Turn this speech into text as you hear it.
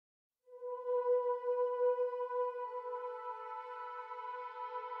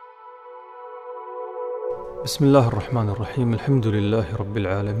بسم الله الرحمن الرحيم. الحمد لله رب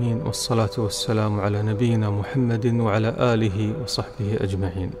العالمين، والصلاة والسلام على نبينا محمد وعلى آله وصحبه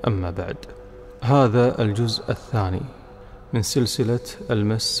أجمعين. أما بعد، هذا الجزء الثاني من سلسلة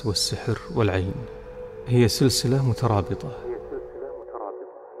المس والسحر والعين. هي سلسلة مترابطة.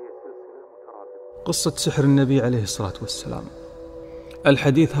 قصة سحر النبي عليه الصلاة والسلام.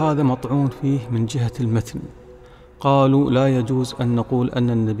 الحديث هذا مطعون فيه من جهة المتن. قالوا لا يجوز أن نقول أن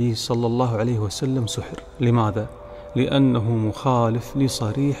النبي صلى الله عليه وسلم سحر. لماذا؟ لأنه مخالف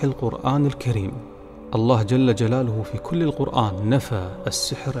لصريح القرآن الكريم. الله جل جلاله في كل القرآن نفى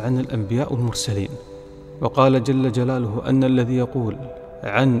السحر عن الأنبياء والمرسلين، وقال جل جلاله أن الذي يقول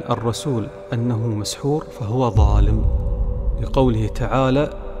عن الرسول أنه مسحور فهو ظالم، لقوله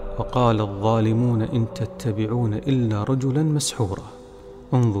تعالى: وقال الظالمون إن تتبعون إلا رجلا مسحورا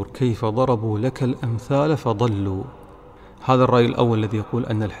انظر كيف ضربوا لك الأمثال فضلوا. هذا الرأي الأول الذي يقول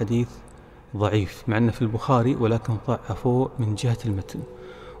أن الحديث ضعيف، مع أنه في البخاري ولكن ضعفوه من جهة المتن.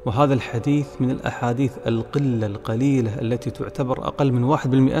 وهذا الحديث من الأحاديث القليلة التي تعتبر أقل من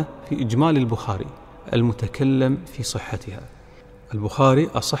 1% في إجمال البخاري المتكلم في صحتها. البخاري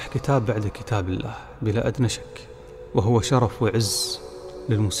أصح كتاب بعد كتاب الله بلا أدنى شك، وهو شرف وعز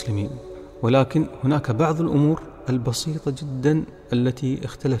للمسلمين، ولكن هناك بعض الأمور البسيطة جدا التي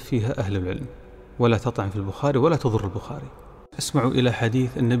اختلف فيها أهل العلم، ولا تطعن في البخاري ولا تضر البخاري. اسمعوا إلى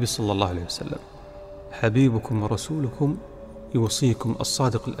حديث النبي صلى الله عليه وسلم: حبيبكم ورسولكم يوصيكم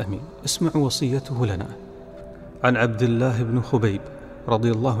الصادق الأمين. اسمعوا وصيته لنا. عن عبد الله بن خبيب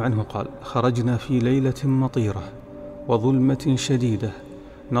رضي الله عنه قال: خرجنا في ليلة مطيرة وظلمة شديدة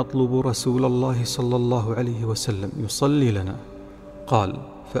نطلب رسول الله صلى الله عليه وسلم يصلي لنا. قال: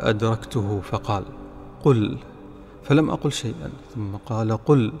 فأدركته فقال: قل، فلم أقل شيئا. ثم قال: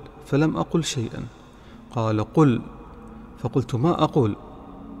 قل، فلم أقل شيئا. قال: قل، فقلت: ما أقول؟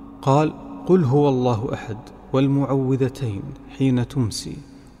 قال: قل هو الله أحد والمعوذتين حين تمسي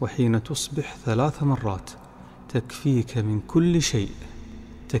وحين تصبح 3 مرات تكفيك من كل شيء،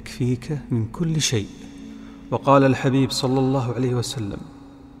 تكفيك من كل شيء. وقال الحبيب صلى الله عليه وسلم: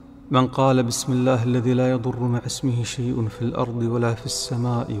 من قال بسم الله الذي لا يضر مع اسمه شيء في الأرض ولا في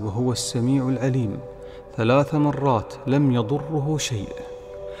السماء وهو السميع العليم 3 مرات لم يضره شيء.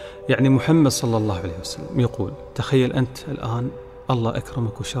 يعني محمد صلى الله عليه وسلم يقول: تخيل أنت الآن الله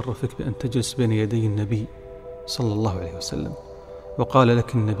أكرمك وشرفك بأن تجلس بين يدي النبي صلى الله عليه وسلم، وقال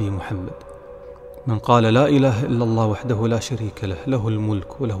لك النبي محمد: من قال لا إله إلا الله وحده لا شريك له له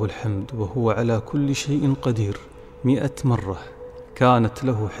الملك وله الحمد وهو على كل شيء قدير 100 مرة كانت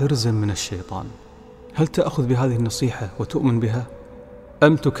له حرزا من الشيطان. هل تأخذ بهذه النصيحة وتؤمن بها،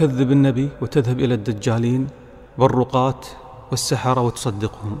 أم تكذب النبي وتذهب إلى الدجالين والرقاة والسحرة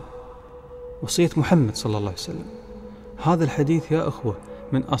وتصدقهم؟ وصية محمد صلى الله عليه وسلم. هذا الحديث يا أخوة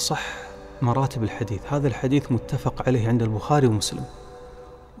من أصح مراتب الحديث. هذا الحديث متفق عليه عند البخاري ومسلم.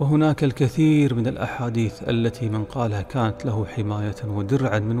 وهناك الكثير من الأحاديث التي من قالها كانت له حماية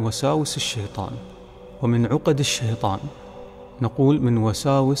ودرعا من وساوس الشيطان ومن عقد الشيطان. نقول من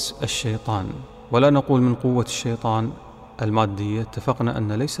وساوس الشيطان، ولا نقول من قوة الشيطان المادية. اتفقنا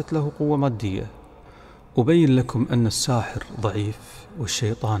أن ليست له قوة مادية. أبين لكم أن الساحر ضعيف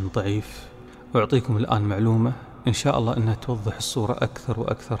والشيطان ضعيف. أعطيكم الآن معلومة إن شاء الله أنها توضح الصورة أكثر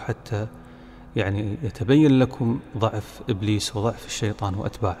وأكثر، حتى يعني يتبين لكم ضعف إبليس وضعف الشيطان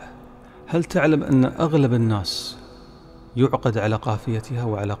وأتباعه. هل تعلم أن أغلب الناس يعقد على قافيتها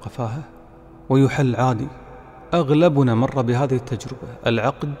وعلى قفاها ويحل عادي؟ أغلبنا مر بهذه التجربة،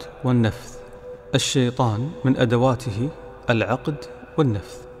 العقد والنفث. الشيطان من أدواته العقد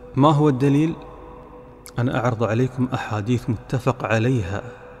والنفث. ما هو الدليل؟ أنا أعرض عليكم أحاديث متفق عليها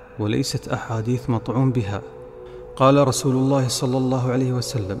وليست أحاديث مطعون بها. قال رسول الله صلى الله عليه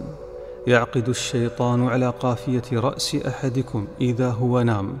وسلم: يعقد الشيطان على قافية رأس أحدكم إذا هو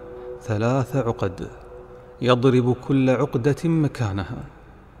نام 3 عقد يضرب كل عقدة مكانها.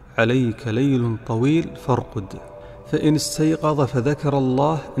 عليك ليل طويل فارقد، فإن استيقظ فذكر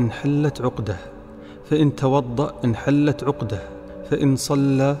الله انحلت عقده، فإن توضأ انحلت عقده، فإن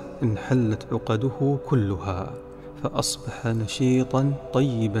صلى انحلت عقده كلها، فأصبح نشيطا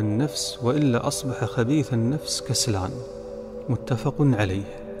طيب النفس، وإلا أصبح خبيث النفس كسلان. متفق عليه.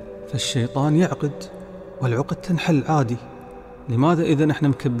 فالشيطان يعقد والعقد تنحل عادي. لماذا إذا نحن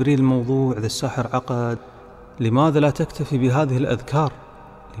مكبرين الموضوع؟ إذا الساحر عقد، لماذا لا تكتفي بهذه الأذكار؟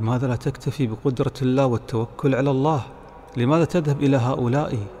 لماذا لا تكتفي بقدرة الله والتوكل على الله؟ لماذا تذهب إلى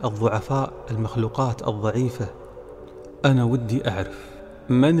هؤلاء الضعفاء المخلوقات الضعيفة؟ أنا ودي أعرف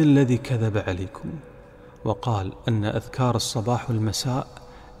من الذي كذب عليكم وقال أن أذكار الصباح والمساء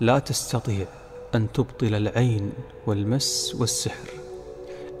لا تستطيع أن تبطل العين والمس والسحر.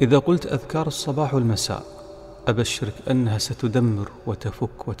 إذا قلت أذكار الصباح والمساء أبشرك أنها ستدمر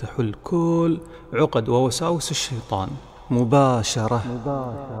وتفك وتحل كل عقد ووساوس الشيطان مباشرة.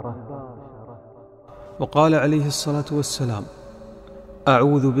 وقال عليه الصلاة والسلام: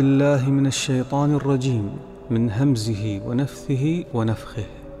 أعوذ بالله من الشيطان الرجيم من همزه ونفثه ونفخه.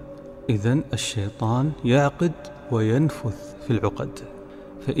 إذن الشيطان يعقد وينفث في العقد.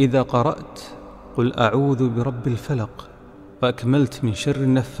 فإذا قرأت قل أعوذ برب الفلق وأكملت من شر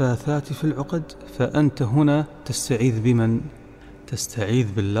النفاثات في العقد، فأنت هنا تستعيذ بمن؟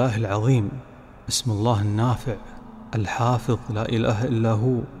 تستعيذ بالله العظيم، اسم الله النافع الحافظ لا إله إلا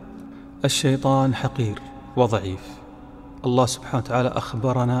هو. الشيطان حقير وضعيف. الله سبحانه وتعالى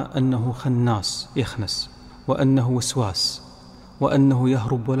أخبرنا أنه خناس يخنس، وأنه وسواس، وأنه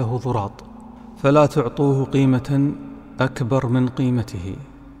يهرب وله ضراط، فلا تعطوه قيمة أكبر من قيمته.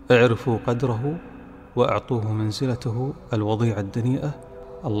 اعرفوا قدره وأعطوه منزلته الوضيعة الدنيئة.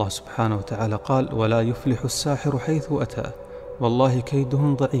 الله سبحانه وتعالى قال: ولا يفلح الساحر حيث أتى والله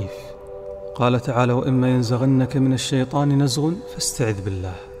كيدهم ضعيف. قال تعالى: وإما ينزغنك من الشيطان نزغ فاستعذ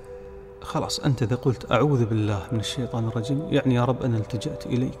بالله. خلاص، أنت إذا قلت أعوذ بالله من الشيطان الرجيم يعني يا رب أنا التجأت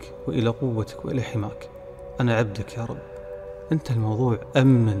إليك وإلى قوتك وإلى حماك، أنا عبدك يا رب. أنت الموضوع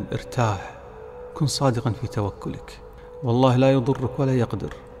أمن، ارتاح، كن صادقا في توكلك، والله لا يضرك ولا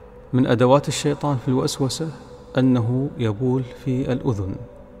يقدر. من أدوات الشيطان في الوسوسة أنه يبول في الأذن،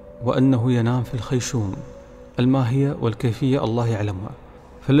 وأنه ينام في الخيشوم. الماهية والكيفية الله يعلمها.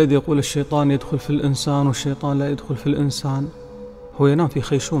 فالذي يقول الشيطان يدخل في الإنسان والشيطان لا يدخل في الإنسان، هو ينام في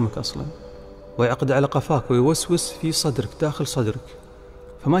خيشومك أصلا، ويعقد على قفاك ويوسوس في صدرك داخل صدرك.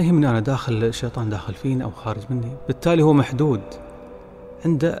 فما يهمني أنا داخل الشيطان داخل فيني أو خارج مني، بالتالي هو محدود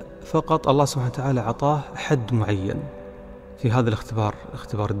عنده. فقط الله سبحانه وتعالى عطاه حد معين في هذا الاختبار،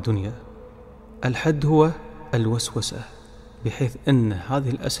 اختبار الدنيا. الحد هو الوسوسة، بحيث أن هذه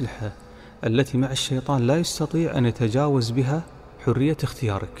الأسلحة التي مع الشيطان لا يستطيع أن يتجاوز بها حرية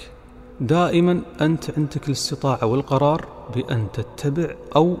اختيارك. دائما أنت عندك الاستطاعة والقرار بأن تتبع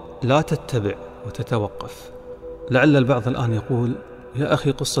أو لا تتبع وتتوقف. لعل البعض الآن يقول: يا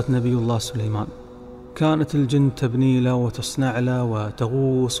أخي قصة نبي الله سليمان كانت الجن تبني له وتصنع له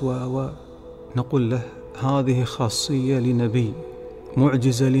وتغوص نقول له: هذه خاصية لنبي،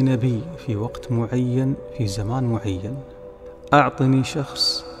 معجزة لنبي في وقت معين في زمان معين. أعطني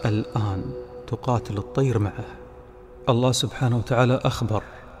شخص الآن تقاتل الطير معه. الله سبحانه وتعالى أخبر: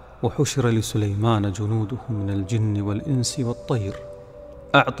 وحشر لسليمان جنوده من الجن والإنس والطير.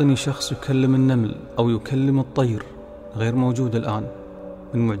 أعطني شخص يكلم النمل أو يكلم الطير، غير موجود الآن.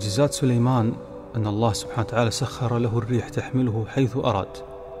 من معجزات سليمان أن الله سبحانه وتعالى سخر له الريح تحمله حيث أراد.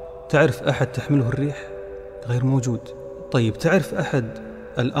 تعرف أحد تحمله الريح؟ غير موجود. طيب تعرف أحد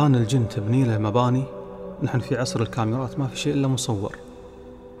الآن الجن تبني له مباني؟ نحن في عصر الكاميرات ما في شيء إلا مصور،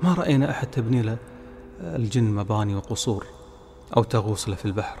 ما رأينا أحد تبني له الجن مباني وقصور أو تغوص له في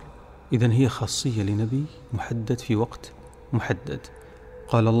البحر. إذن هي خاصية لنبي محدد في وقت محدد.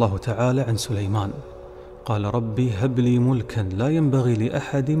 قال الله تعالى عن سليمان: قال ربي هب لي ملكا لا ينبغي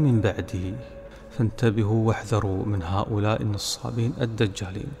لأحد من بعدي فانتبهوا واحذروا من هؤلاء النصابين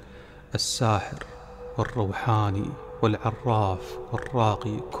الدجالين، الساحر والروحاني والعراف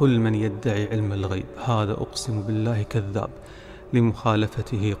والراقي، كل من يدعي علم الغيب هذا أقسم بالله كذاب،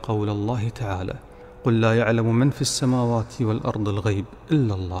 لمخالفته قول الله تعالى: قل لا يعلم من في السماوات والأرض الغيب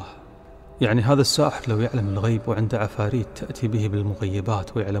إلا الله. يعني هذا الساحر لو يعلم الغيب وعنده عفاريت تأتي به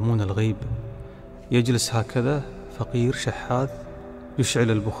بالمغيبات ويعلمون الغيب، يجلس هكذا فقير شحاذ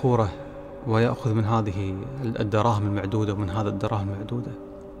يشعل البخورة ويأخذ من هذه الدراهم المعدودة ومن هذا الدراهم المعدودة.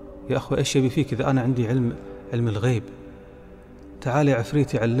 يا أخوة إيش يبي فيك إذا أنا عندي علم الغيب؟ تعال يا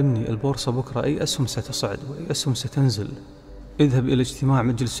عفريت علمني البورصة بكرة أي أسهم ستصعد وأي أسهم ستنزل. اذهب إلى اجتماع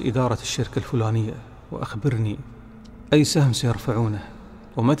مجلس إدارة الشركة الفلانية وأخبرني أي سهم سيرفعونه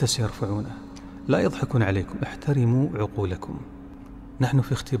ومتى سيرفعونه. لا يضحكون عليكم، احترموا عقولكم. نحن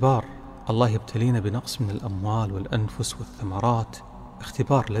في اختبار، الله يبتلينا بنقص من الأموال والأنفس والثمرات.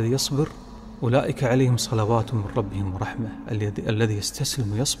 اختبار. الذي يصبر أولئك عليهم صلوات من ربهم ورحمة. الذي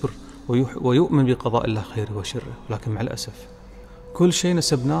يستسلم ويصبر ويؤمن بقضاء الله خيره وشره. لكن مع الأسف كل شيء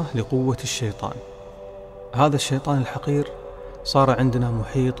نسبناه لقوة الشيطان. هذا الشيطان الحقير صار عندنا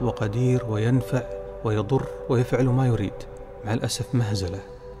محيط وقدير وينفع ويضر ويفعل ما يريد. مع الأسف مهزلة.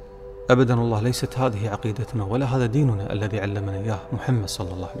 أبدا الله ليست هذه عقيدتنا ولا هذا ديننا الذي علمنا إياه محمد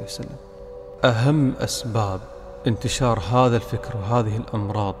صلى الله عليه وسلم. أهم أسباب انتشار هذا الفكر وهذه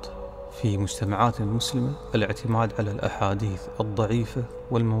الأمراض في مجتمعاتنا المسلمة الاعتماد على الأحاديث الضعيفة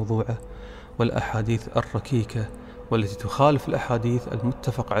والموضوعة والأحاديث الركيكة والتي تخالف الأحاديث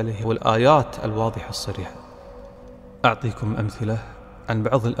المتفق عليها والآيات الواضحة الصريحة. أعطيكم أمثلة عن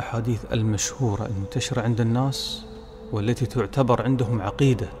بعض الأحاديث المشهورة المنتشرة عند الناس والتي تعتبر عندهم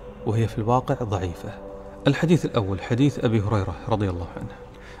عقيدة وهي في الواقع ضعيفة. الحديث الأول حديث أبي هريرة رضي الله عنه،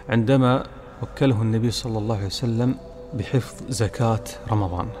 عندما وكله النبي صلى الله عليه وسلم بحفظ زكاة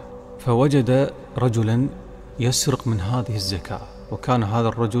رمضان، فوجد رجلا يسرق من هذه الزكاة، وكان هذا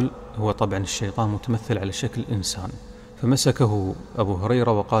الرجل هو طبعا الشيطان متمثل على شكل إنسان، فمسكه أبو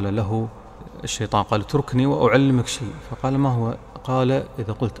هريرة وقال له الشيطان، قال اتركني وأعلمك شيء، فقال ما هو؟ قال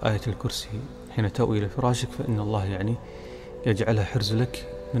إذا قلت آية الكرسي حين تأوي إلى فراشك فإن الله يجعلها حرز لك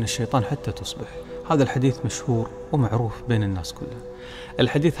من الشيطان حتى تصبح. هذا الحديث مشهور ومعروف بين الناس كلها.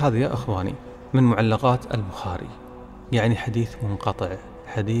 الحديث هذا يا أخواني من معلقات البخاري، يعني حديث منقطع،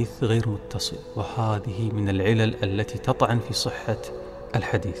 حديث غير متصل، وهذه من العلل التي تطعن في صحة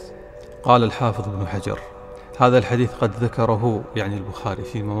الحديث. قال الحافظ ابن حجر هذا الحديث قد ذكره يعني البخاري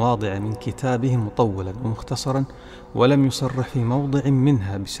في مواضع من كتابه مطولا ومختصرا، ولم يصرح في موضع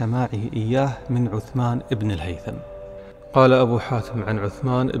منها بسماعه إياه من عثمان ابن الهيثم. قال أبو حاتم عن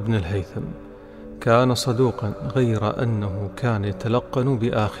عثمان ابن الهيثم كان صدوقا غير أنه كان يتلقن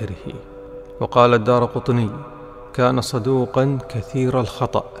بآخره. وقال الدارقطني كان صدوقا كثير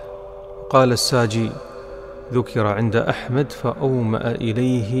الخطأ. قال الساجي ذكر عند أحمد فأومأ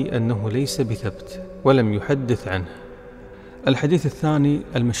إليه أنه ليس بثبت ولم يحدث عنه. الحديث الثاني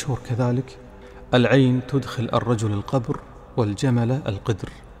المشهور كذلك العين تدخل الرجل القبر والجمل القدر.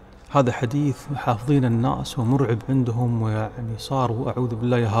 هذا حديث حافظين الناس ومرعب عندهم، ويعني صاروا أعوذ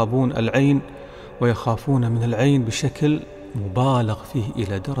بالله يهابون العين ويخافون من العين بشكل مبالغ فيه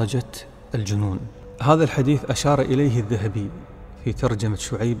إلى درجة الجنون. هذا الحديث أشار إليه الذهبي في ترجمة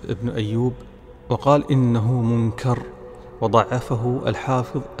شعيب بن أيوب وقال إنه منكر، وضعفه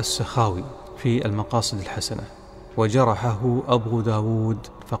الحافظ السخاوي في المقاصد الحسنة، وجرحه أبو داود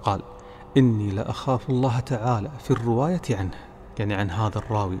فقال إني لأخاف الله تعالى في الرواية عنه، يعني عن هذا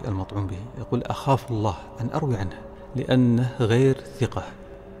الراوي المطعون به، يقول أخاف الله أن أروي عنه لأنه غير ثقة.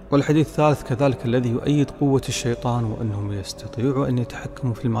 والحديث الثالث كذلك الذي يؤيد قوة الشيطان وأنهم يستطيعوا أن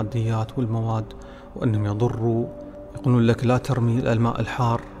يتحكموا في الماديات والمواد وأنهم يضروا، يقولون لك لا ترمي الماء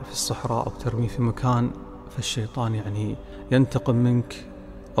الحار في الصحراء أو ترمي في مكان فالشيطان يعني ينتقم منك،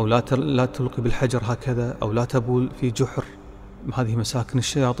 أو لا تلقي بالحجر هكذا، أو لا تبول في جحر، هذه مساكن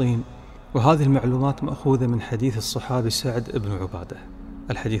الشياطين. وهذه المعلومات مأخوذة من حديث الصحابي سعد بن عبادة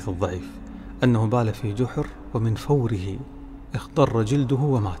الحديث الضعيف أنه بال في جحر ومن فوره اخضر جلده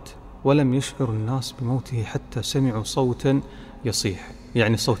ومات، ولم يشعر الناس بموته حتى سمعوا صوتا يصيح،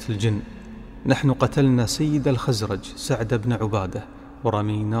 يعني صوت الجن: نحن قتلنا سيد الخزرج سعد بن عبادة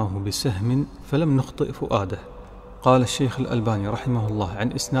ورميناه بسهم فلم نخطئ فؤاده. قال الشيخ الألباني رحمه الله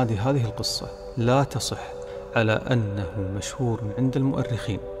عن إسناد هذه القصة لا تصح، على أنه مشهور عند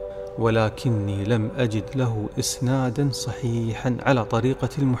المؤرخين، ولكني لم أجد له إسنادا صحيحا على طريقة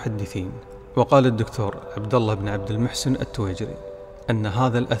المحدثين. وقال الدكتور عبد الله بن عبد المحسن التويجري أن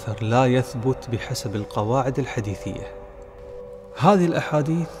هذا الأثر لا يثبت بحسب القواعد الحديثية. هذه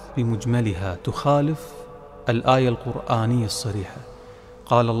الأحاديث بمجملها تخالف الآية القرآنية الصريحة،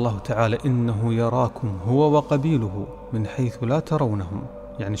 قال الله تعالى إنه يراكم هو وقبيله من حيث لا ترونهم،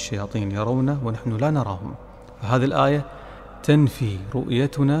 يعني الشياطين يرونه ونحن لا نراهم. فهذه الآية تنفي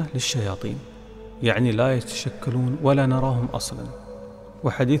رؤيتنا للشياطين، يعني لا يتشكلون ولا نراهم أصلا.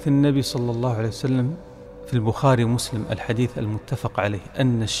 وحديث النبي صلى الله عليه وسلم في البخاري ومسلم الحديث المتفق عليه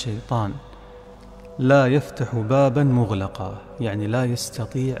أن الشيطان لا يفتح بابا مغلقا، يعني لا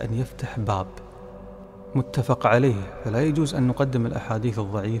يستطيع أن يفتح باب، متفق عليه. فلا يجوز أن نقدم الأحاديث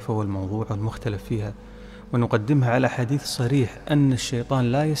الضعيفة والموضوع والمختلف فيها ونقدمها على حديث صريح أن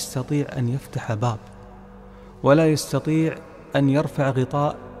الشيطان لا يستطيع أن يفتح باب، ولا يستطيع أن يرفع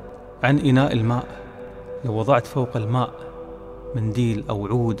غطاء عن إناء الماء. لو وضعت فوق الماء منديل أو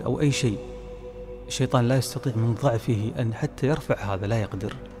عود أو أي شيء، الشيطان لا يستطيع من ضعفه أن حتى يرفع هذا، لا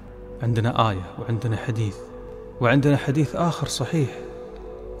يقدر. عندنا آية وعندنا حديث، وعندنا حديث آخر صحيح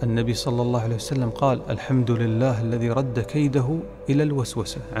النبي صلى الله عليه وسلم قال الحمد لله الذي رد كيده إلى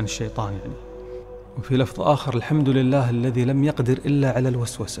الوسوسة عن الشيطان يعني. وفي لفظ آخر الحمد لله الذي لم يقدر إلا على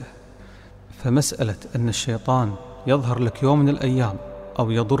الوسوسة. فمسألة أن الشيطان يظهر لك يوم من الأيام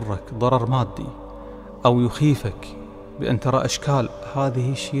أو يضرك ضرر مادي أو يخيفك بأن ترى أشكال،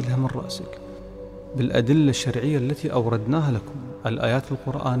 هذه شيلها من رأسك بالأدلة الشرعية التي أوردناها لكم، الآيات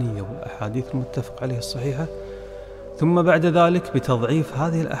القرآنية والأحاديث المتفق عليها الصحيحة، ثم بعد ذلك بتضعيف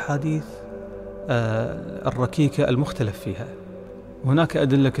هذه الأحاديث الركيكة المختلف فيها. هناك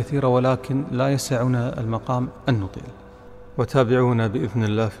أدلة كثيرة ولكن لا يسعنا المقام أن نطيل. وتابعونا بإذن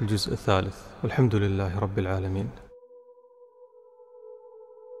الله في الجزء الثالث، والحمد لله رب العالمين.